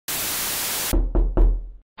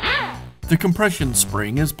The compression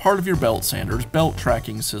spring is part of your belt sander's belt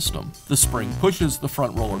tracking system. The spring pushes the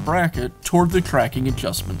front roller bracket toward the tracking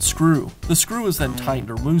adjustment screw. The screw is then tightened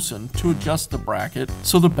or loosened to adjust the bracket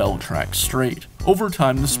so the belt tracks straight. Over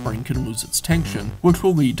time, the spring can lose its tension, which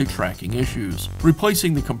will lead to tracking issues.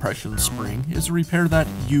 Replacing the compression spring is a repair that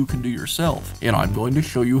you can do yourself, and I'm going to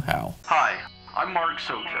show you how. Hi, I'm Mark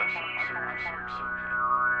Socha.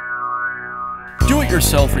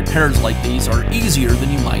 Do-it-yourself repairs like these are easier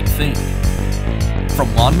than you might think.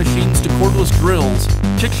 From lawn machines to cordless drills,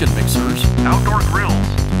 kitchen mixers, Outdoor grills.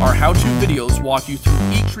 our how-to videos walk you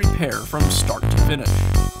through each repair from start to finish.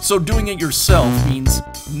 So doing it yourself means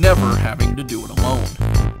never having to do it alone.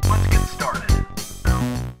 Let's get started.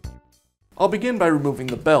 I'll begin by removing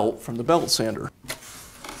the belt from the belt sander.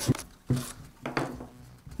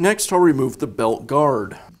 Next, I'll remove the belt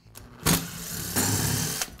guard.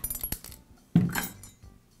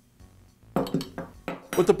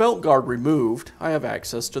 With the belt guard removed, I have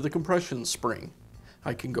access to the compression spring.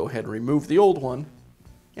 I can go ahead and remove the old one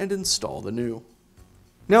and install the new.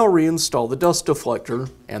 Now reinstall the dust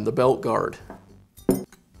deflector and the belt guard.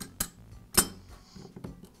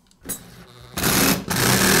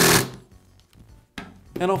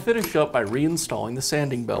 And I'll finish up by reinstalling the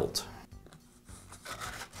sanding belt.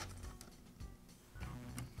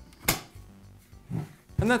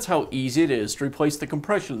 And that's how easy it is to replace the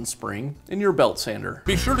compression spring in your belt sander.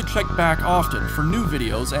 Be sure to check back often for new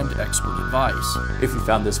videos and expert advice. If you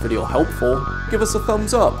found this video helpful, give us a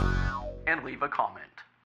thumbs up And leave a comment.